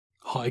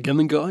Hi again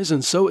then guys,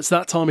 and so it's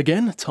that time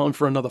again, time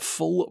for another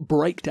full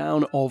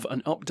breakdown of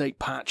an update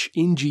patch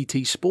in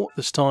GT Sport,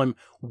 this time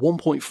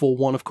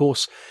 1.41 of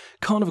course,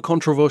 kind of a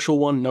controversial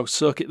one, no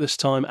circuit this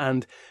time,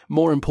 and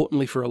more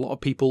importantly for a lot of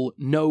people,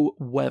 no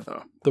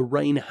weather. The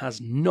rain has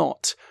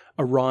not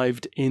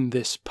arrived in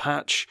this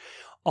patch.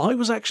 I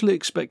was actually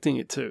expecting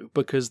it to,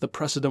 because the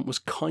precedent was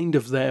kind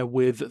of there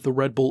with the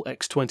Red Bull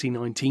X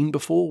 2019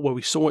 before, where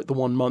we saw it the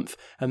 1 month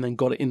and then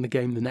got it in the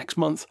game the next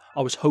month.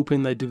 I was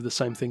hoping they'd do the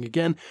same thing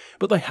again,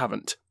 but they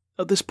haven't.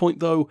 At this point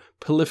though,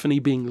 Polyphony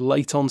being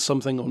late on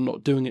something or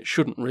not doing it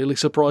shouldn't really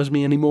surprise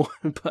me anymore,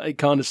 but it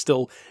kind of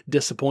still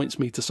disappoints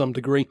me to some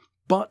degree.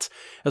 But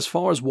as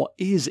far as what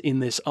is in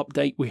this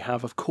update, we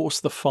have, of course,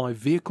 the 5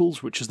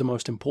 vehicles, which is the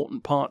most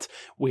important part.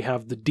 We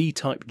have the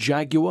D-Type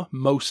Jaguar,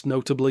 most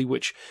notably,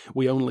 which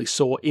we only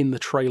saw in the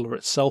trailer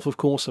itself, of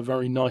course, a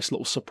very nice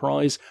little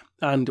surprise,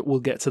 and we'll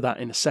get to that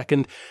in a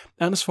second.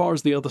 And as far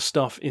as the other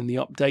stuff in the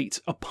update,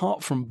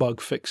 apart from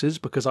bug fixes,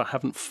 because I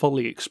haven't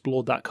fully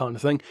explored that kind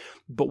of thing,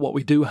 but what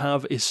we do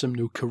have is some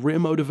new career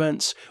mode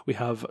events, we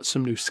have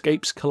some new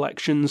Scapes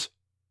collections.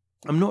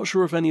 I'm not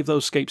sure if any of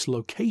those Scapes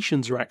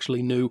locations are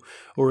actually new,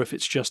 or if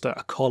it's just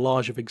a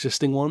collage of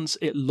existing ones.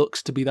 It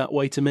looks to be that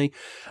way to me.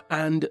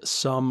 And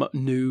some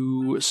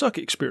new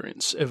circuit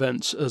experience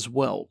events as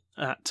well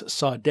at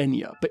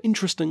Sardinia. But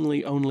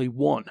interestingly, only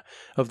one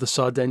of the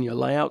Sardinia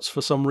layouts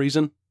for some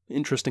reason.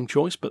 Interesting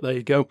choice, but there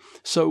you go.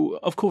 So,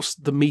 of course,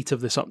 the meat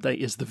of this update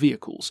is the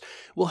vehicles.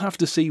 We'll have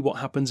to see what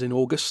happens in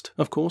August,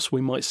 of course.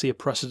 We might see a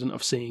precedent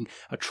of seeing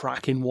a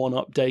track in one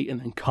update and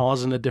then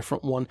cars in a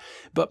different one,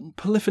 but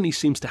Polyphony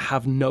seems to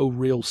have no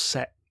real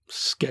set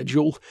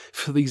schedule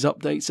for these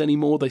updates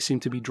anymore. They seem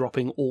to be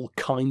dropping all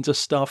kinds of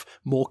stuff.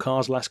 More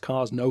cars, less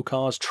cars, no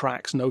cars,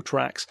 tracks, no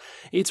tracks.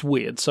 It's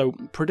weird, so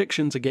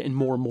predictions are getting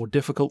more and more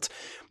difficult.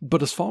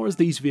 But as far as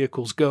these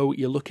vehicles go,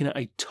 you're looking at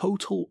a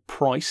total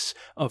price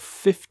of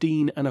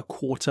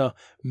 15.25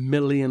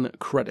 million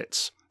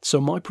credits. So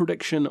my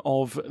prediction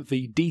of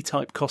the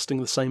D-Type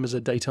costing the same as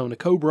a Daytona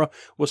Cobra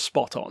was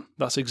spot on.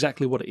 That's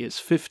exactly what it is,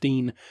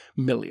 15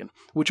 million,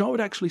 which I would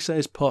actually say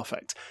is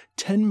perfect.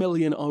 10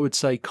 million I would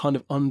say kind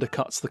of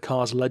undercuts the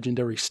car's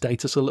legendary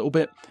status a little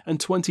bit, and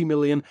 20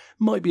 million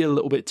might be a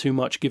little bit too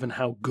much given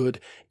how good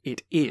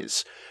it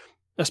is.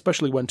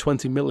 Especially when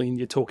 20 million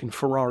you're talking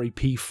Ferrari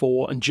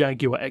P4 and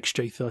Jaguar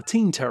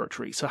XJ13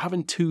 territory, so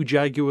having 2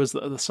 Jaguars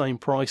that are the same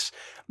price,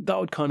 that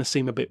would kind of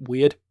seem a bit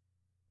weird,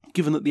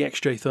 given that the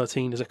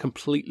XJ13 is a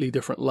completely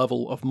different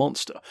level of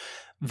monster.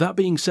 That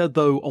being said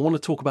though, I want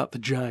to talk about the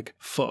Jag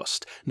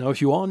first. Now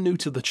if you are new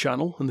to the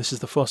channel, and this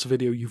is the first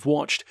video you've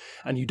watched,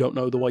 and you don't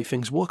know the way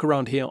things work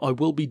around here, I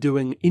will be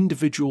doing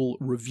individual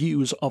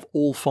reviews of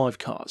all 5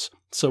 cars.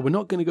 So we're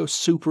not going to go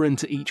super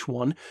into each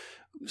one.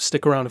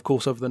 Stick around, of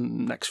course, over the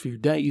next few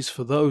days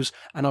for those,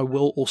 and I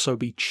will also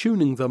be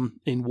tuning them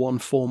in one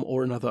form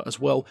or another as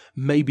well,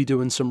 maybe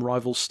doing some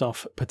rival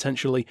stuff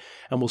potentially,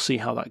 and we'll see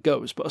how that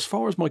goes. But as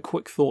far as my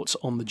quick thoughts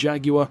on the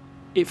Jaguar,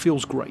 it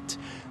feels great.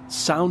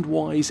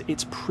 Sound-wise,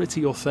 it's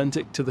pretty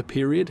authentic to the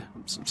period.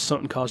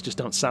 Certain cars just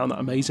don't sound that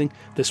amazing.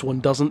 This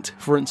one doesn't,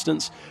 for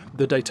instance.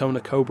 The Daytona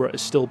Cobra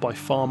is still by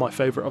far my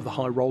favourite of the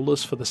high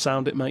rollers for the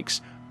sound it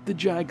makes. The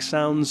Jag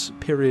sounds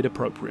period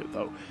appropriate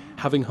though.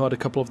 Having heard a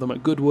couple of them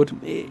at Goodwood,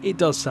 it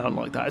does sound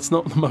like that. It's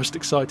not the most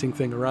exciting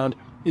thing around.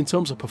 In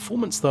terms of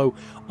performance though,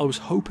 I was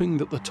hoping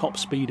that the top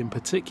speed in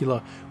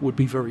particular would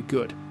be very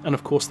good. And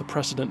of course the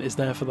precedent is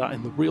there for that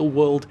in the real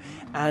world,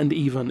 and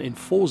even in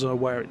Forza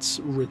where it's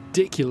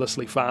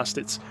ridiculously fast.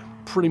 It's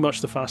pretty much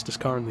the fastest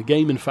car in the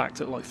game, in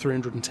fact, at like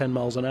 310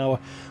 miles an hour.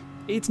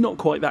 It's not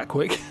quite that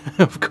quick,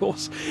 of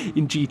course,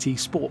 in GT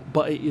Sport,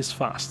 but it is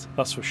fast,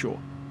 that's for sure.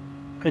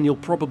 And you'll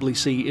probably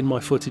see in my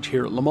footage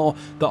here at Le Mans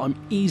that I'm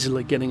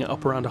easily getting it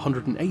up around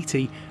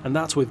 180, and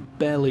that's with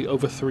barely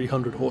over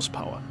 300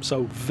 horsepower.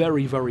 So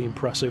very, very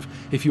impressive.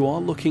 If you are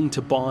looking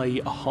to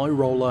buy a high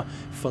roller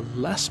for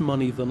less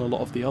money than a lot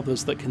of the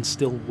others that can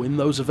still win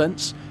those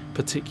events,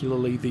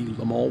 particularly the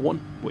Le Mans one,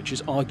 which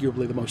is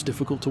arguably the most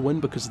difficult to win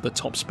because of the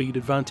top speed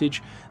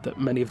advantage that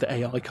many of the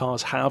AI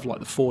cars have, like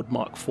the Ford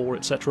Mark IV,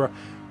 etc.,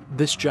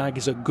 this Jag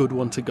is a good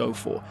one to go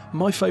for.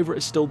 My favourite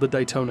is still the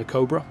Daytona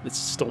Cobra. It's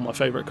still my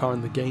favourite car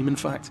in the game, in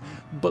fact.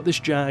 But this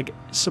Jag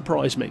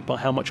surprised me by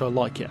how much I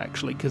like it,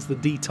 actually, because the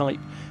D-Type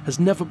has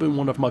never been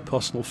one of my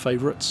personal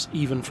favourites,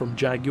 even from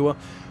Jaguar.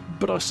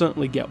 But I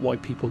certainly get why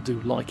people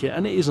do like it,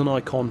 and it is an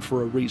icon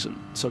for a reason.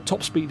 So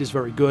top speed is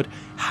very good.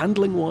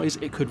 Handling-wise,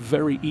 it could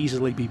very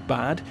easily be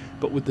bad,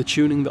 but with the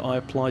tuning that I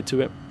applied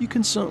to it, you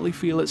can certainly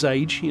feel its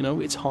age. You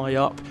know, it's high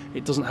up.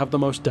 It doesn't have the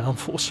most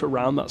downforce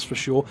around, that's for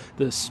sure.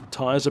 The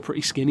tyres are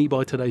pretty skinny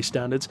by today's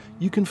standards.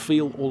 You can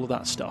feel all of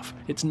that stuff.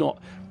 It's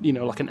not, you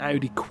know, like an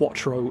Audi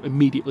Quattro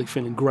immediately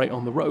feeling great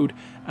on the road,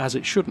 as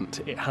it shouldn't.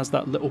 It has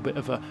that little bit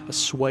of a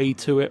sway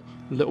to it,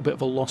 a little bit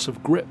of a loss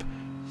of grip,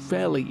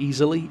 fairly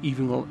easily,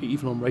 even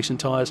on racing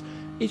tyres.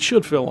 It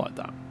should feel like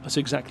that. That's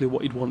exactly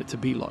what you'd want it to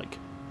be like.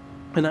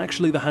 And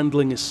actually the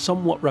handling is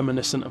somewhat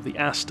reminiscent of the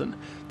Aston,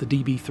 the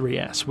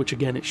DB3S, which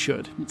again it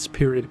should, it's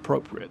period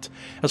appropriate.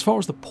 As far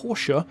as the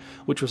Porsche,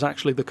 which was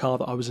actually the car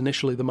that I was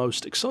initially the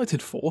most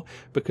excited for,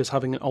 because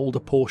having an older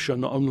Porsche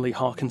not only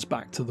harkens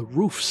back to the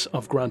roofs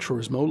of Gran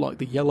Turismo like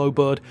the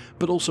Yellowbird,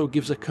 but also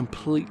gives a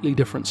completely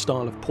different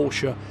style of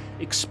Porsche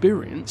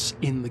experience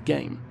in the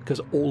game,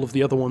 because all of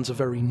the other ones are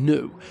very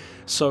new.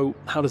 So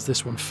how does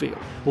this one feel?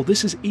 Well,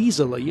 this is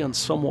easily and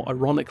somewhat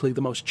ironically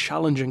the most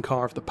challenging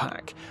car of the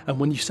pack, and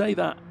when you say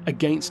that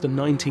against a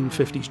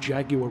 1950s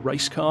Jaguar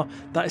race car,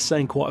 that is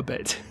saying quite a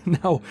bit.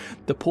 Now,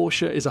 the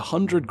Porsche is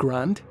 100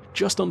 grand,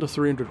 just under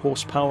 300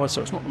 horsepower,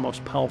 so it's not the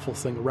most powerful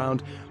thing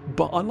around,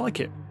 but I like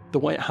it. The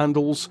way it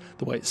handles,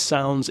 the way it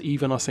sounds,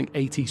 even I think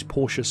 80s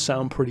Porsches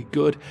sound pretty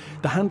good.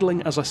 The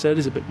handling, as I said,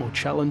 is a bit more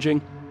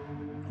challenging.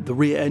 The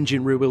rear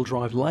engine rear-wheel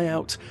drive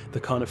layout, the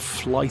kind of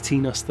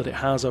flightiness that it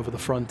has over the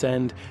front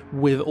end,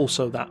 with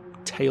also that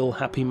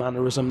tail-happy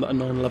mannerism that a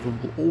 911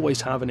 will always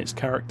have in its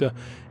character,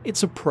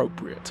 it's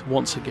appropriate.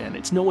 Once again,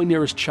 it's nowhere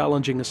near as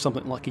challenging as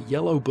something like a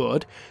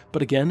Yellowbird,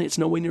 but again, it's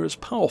nowhere near as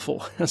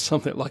powerful as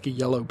something like a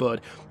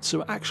Yellowbird,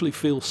 so it actually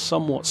feels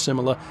somewhat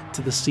similar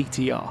to the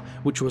CTR,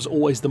 which was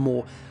always the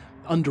more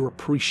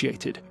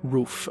underappreciated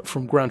roof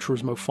from Gran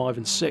Turismo 5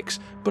 and 6,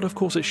 but of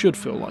course it should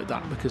feel like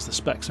that because the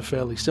specs are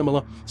fairly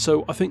similar,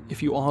 so I think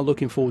if you are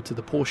looking forward to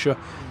the Porsche,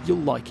 you'll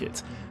like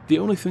it. The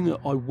only thing that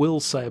I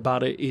will say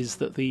about it is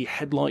that the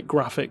headlight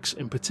graphics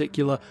in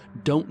particular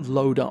don't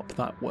load up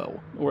that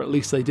well, or at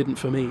least they didn't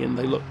for me, and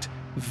they looked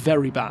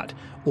very bad,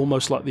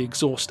 almost like the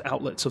exhaust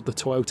outlets of the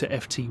Toyota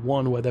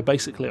FT1 where they're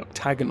basically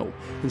octagonal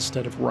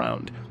instead of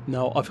round.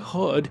 Now, I've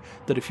heard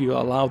that if you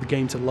allow the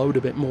game to load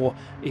a bit more,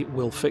 it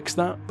will fix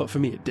that, but for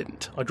me it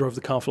didn't. I drove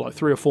the car for like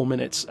 3 or 4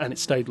 minutes and it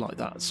stayed like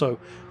that, so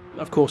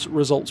of course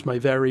results may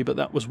vary, but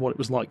that was what it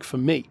was like for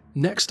me.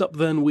 Next up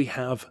then we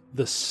have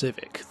the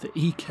Civic, the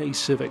EK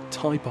Civic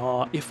Type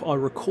R. If I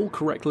recall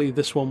correctly,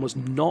 this one was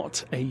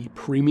not a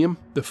premium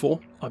before.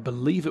 I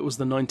believe it was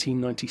the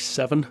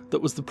 1997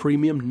 that was the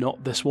premium,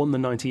 not this one, the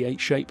 98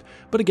 shape.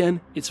 But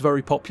again, it's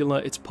very popular,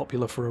 it's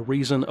popular for a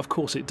reason. Of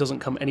course, it doesn't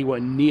come anywhere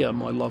near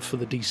my love for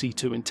the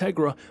DC2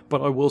 Integra,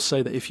 but I will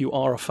say that if you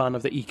are a fan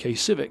of the EK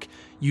Civic,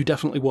 you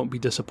definitely won't be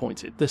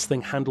disappointed. This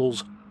thing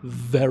handles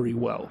very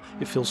well.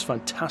 It feels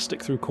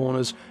fantastic through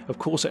corners. Of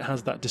course, it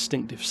has that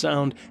distinctive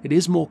sound. It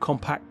is more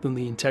compact than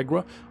the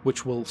Integra,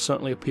 which will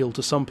certainly appeal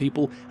to some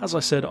people. As I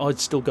said, I'd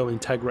still go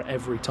Integra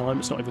every time.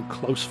 It's not even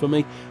close for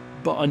me.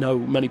 But I know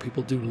many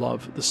people do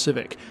love the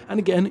Civic. And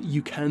again,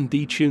 you can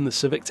detune the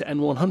Civic to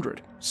N100.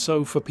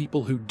 So for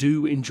people who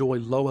do enjoy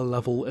lower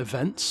level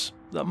events,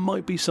 that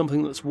might be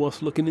something that's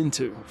worth looking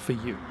into for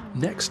you.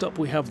 Next up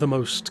we have the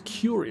most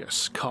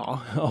curious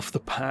car of the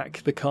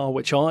pack, the car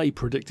which I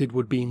predicted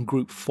would be in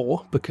Group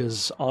 4,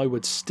 because I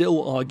would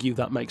still argue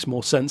that makes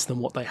more sense than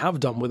what they have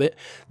done with it,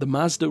 the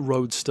Mazda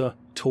Roadster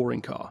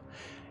touring car.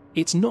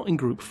 It's not in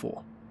Group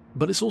 4,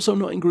 but it's also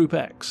not in Group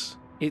X.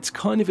 It's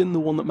kind of in the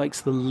one that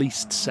makes the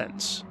least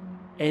sense,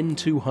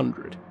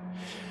 N200.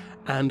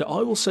 And I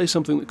will say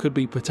something that could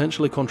be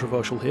potentially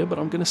controversial here, but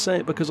I'm going to say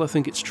it because I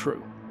think it's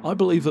true. I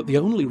believe that the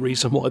only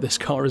reason why this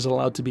car is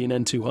allowed to be an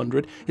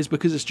N200 is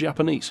because it's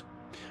Japanese.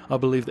 I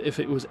believe that if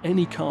it was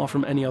any car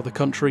from any other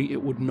country,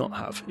 it would not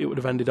have. It would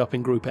have ended up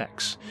in Group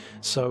X.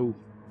 So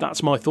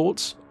that's my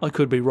thoughts. I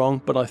could be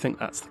wrong, but I think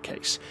that's the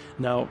case.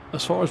 Now,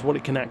 as far as what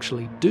it can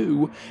actually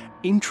do,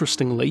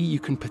 interestingly, you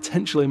can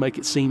potentially make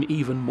it seem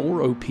even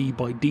more OP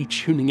by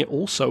detuning it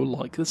also,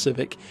 like the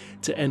Civic,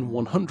 to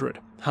N100.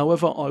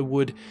 However, I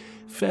would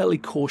fairly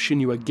caution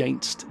you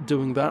against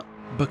doing that,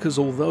 because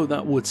although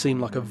that would seem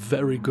like a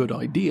very good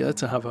idea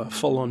to have a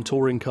full-on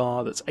touring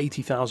car that's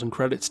 80,000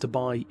 credits to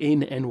buy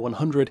in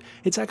N100,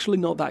 it's actually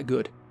not that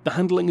good. The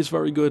handling is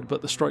very good,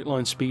 but the straight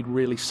line speed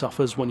really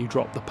suffers when you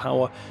drop the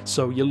power,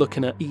 so you're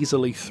looking at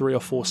easily 3 or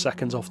 4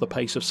 seconds off the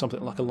pace of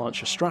something like a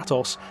Lancia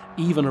Stratos,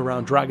 even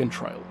around Dragon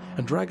Trail.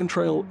 And Dragon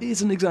Trail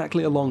isn't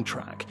exactly a long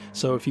track,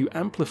 so if you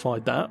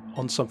amplified that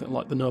on something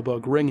like the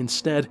Nürburgring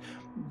instead,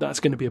 that's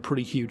going to be a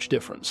pretty huge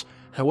difference.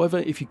 However,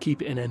 if you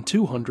keep it in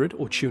N200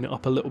 or tune it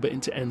up a little bit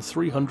into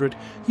N300,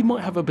 you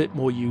might have a bit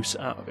more use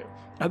out of it.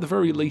 At the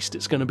very least,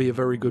 it's going to be a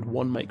very good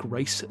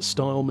one-make-race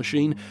style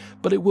machine,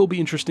 but it will be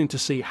interesting to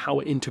see how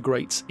it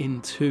integrates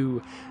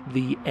into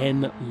the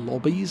N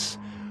lobbies,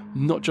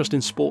 not just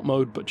in sport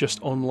mode, but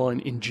just online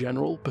in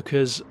general,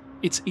 because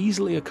it's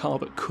easily a car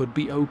that could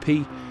be OP,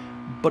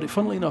 but it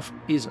funnily enough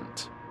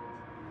isn't.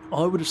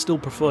 I would have still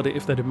preferred it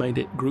if they'd have made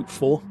it Group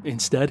 4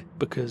 instead,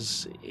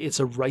 because it's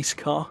a race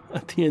car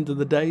at the end of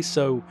the day,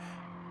 so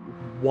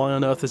why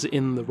on earth is it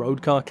in the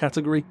road car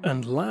category?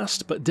 And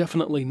last but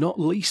definitely not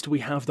least, we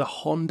have the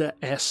Honda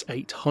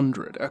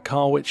S800, a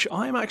car which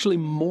I am actually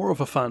more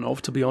of a fan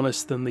of, to be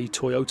honest, than the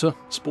Toyota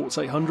Sports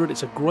 800.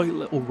 It's a great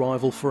little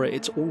rival for it.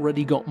 It's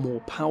already got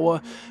more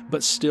power,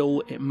 but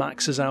still it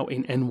maxes out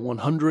in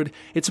N100.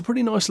 It's a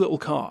pretty nice little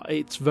car.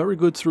 It's very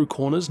good through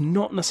corners,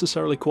 not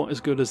necessarily quite as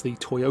good as the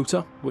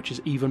Toyota, which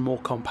is even more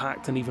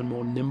compact and even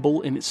more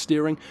nimble in its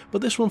steering,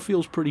 but this one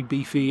feels pretty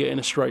beefy in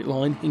a straight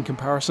line in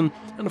comparison,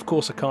 and of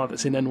course a car car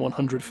that's in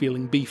N100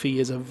 feeling beefy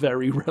is a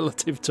very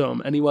relative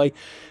term anyway.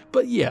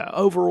 But yeah,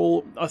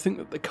 overall, I think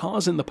that the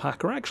cars in the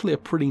pack are actually a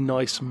pretty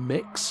nice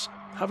mix.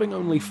 Having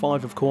only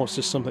 5, of course,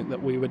 is something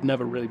that we would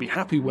never really be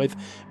happy with,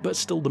 but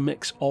still the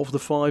mix of the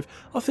 5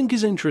 I think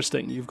is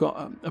interesting. You've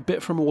got a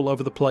bit from all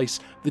over the place.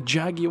 The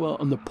Jaguar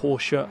and the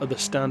Porsche are the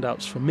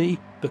standouts for me.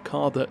 The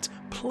car that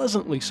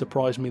pleasantly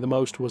surprised me the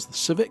most was the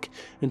Civic,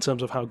 in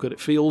terms of how good it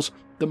feels.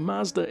 The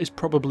Mazda is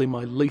probably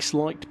my least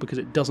liked because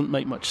it doesn't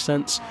make much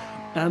sense,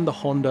 and the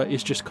Honda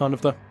is just kind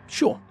of the,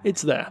 sure,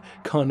 it's there,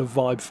 kind of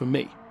vibe for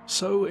me.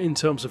 So in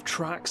terms of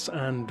tracks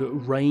and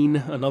rain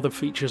and other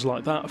features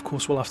like that, of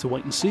course we'll have to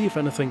wait and see if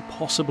anything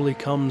possibly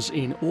comes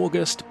in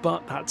August,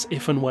 but that's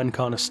if and when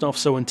kind of stuff.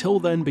 So until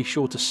then, be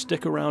sure to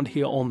stick around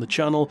here on the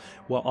channel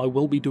where I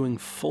will be doing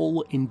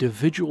full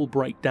individual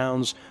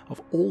breakdowns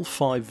of all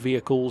 5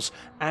 vehicles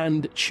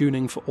and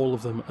tuning for all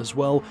of them as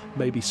well.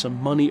 Maybe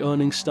some money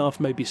earning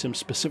stuff, maybe some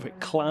specific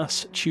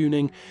class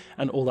tuning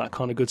and all that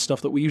kind of good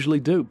stuff that we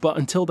usually do. But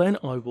until then,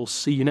 I will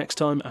see you next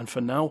time, and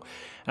for now,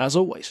 as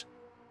always,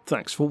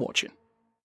 thanks for watching.